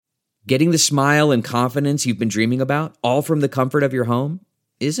Getting the smile and confidence you've been dreaming about, all from the comfort of your home,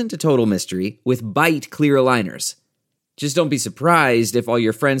 isn't a total mystery with Byte clear aligners. Just don't be surprised if all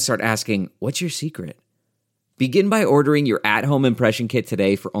your friends start asking, "What's your secret?" Begin by ordering your at-home impression kit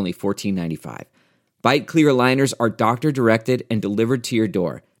today for only $14.95. Byte clear aligners are doctor-directed and delivered to your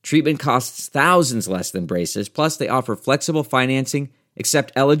door. Treatment costs thousands less than braces, plus they offer flexible financing,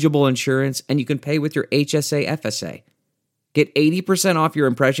 accept eligible insurance, and you can pay with your HSA FSA. Get 80% off your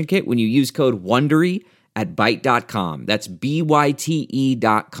impression kit when you use code WONDERY at Byte.com. That's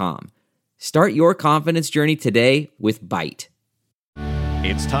BYTE.com. Start your confidence journey today with Byte.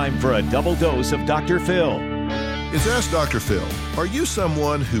 It's time for a double dose of Dr. Phil. It's Ask Dr. Phil. Are you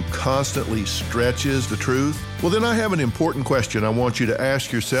someone who constantly stretches the truth? Well, then I have an important question I want you to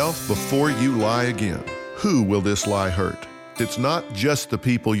ask yourself before you lie again. Who will this lie hurt? It's not just the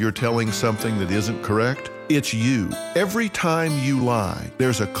people you're telling something that isn't correct. It's you. Every time you lie,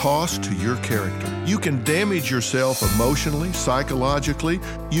 there's a cost to your character. You can damage yourself emotionally, psychologically.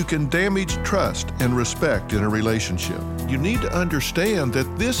 You can damage trust and respect in a relationship. You need to understand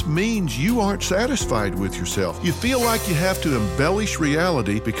that this means you aren't satisfied with yourself. You feel like you have to embellish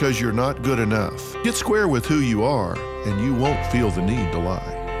reality because you're not good enough. Get square with who you are, and you won't feel the need to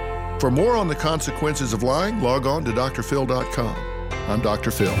lie. For more on the consequences of lying, log on to drphil.com. I'm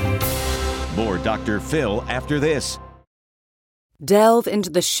Dr. Phil. More Dr. Phil after this. Delve into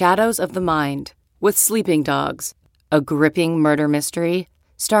the shadows of the mind with Sleeping Dogs, a gripping murder mystery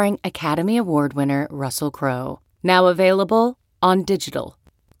starring Academy Award winner Russell Crowe. Now available on digital.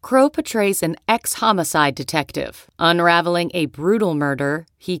 Crowe portrays an ex-homicide detective unraveling a brutal murder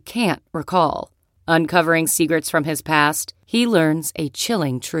he can't recall. Uncovering secrets from his past, he learns a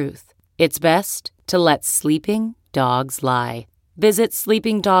chilling truth. It's best to let sleeping dogs lie. Visit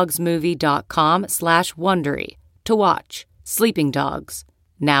sleepingdogsmovie.com/Wondery to watch Sleeping Dogs,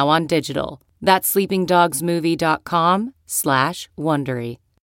 now on digital. That's sleepingdogsmovie.com/Wondery.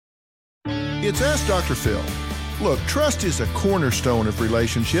 It's Ask Dr. Phil. Look, trust is a cornerstone of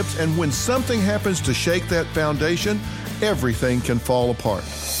relationships, and when something happens to shake that foundation, everything can fall apart.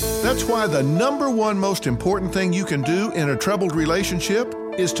 That's why the number one most important thing you can do in a troubled relationship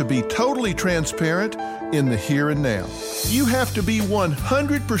is to be totally transparent in the here and now. You have to be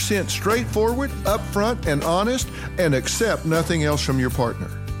 100% straightforward, upfront, and honest, and accept nothing else from your partner.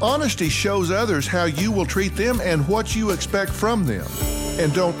 Honesty shows others how you will treat them and what you expect from them.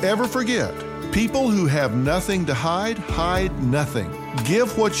 And don't ever forget, people who have nothing to hide, hide nothing.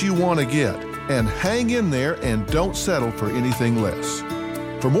 Give what you want to get, and hang in there and don't settle for anything less.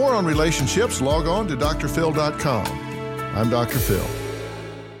 For more on relationships, log on to drphil.com. I'm Dr. Phil.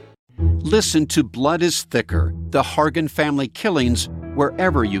 Listen to Blood is Thicker, The Hargan Family Killings,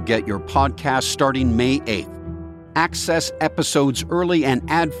 wherever you get your podcast starting May 8th. Access episodes early and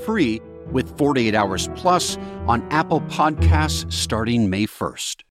ad-free with 48 Hours Plus on Apple Podcasts starting May 1st.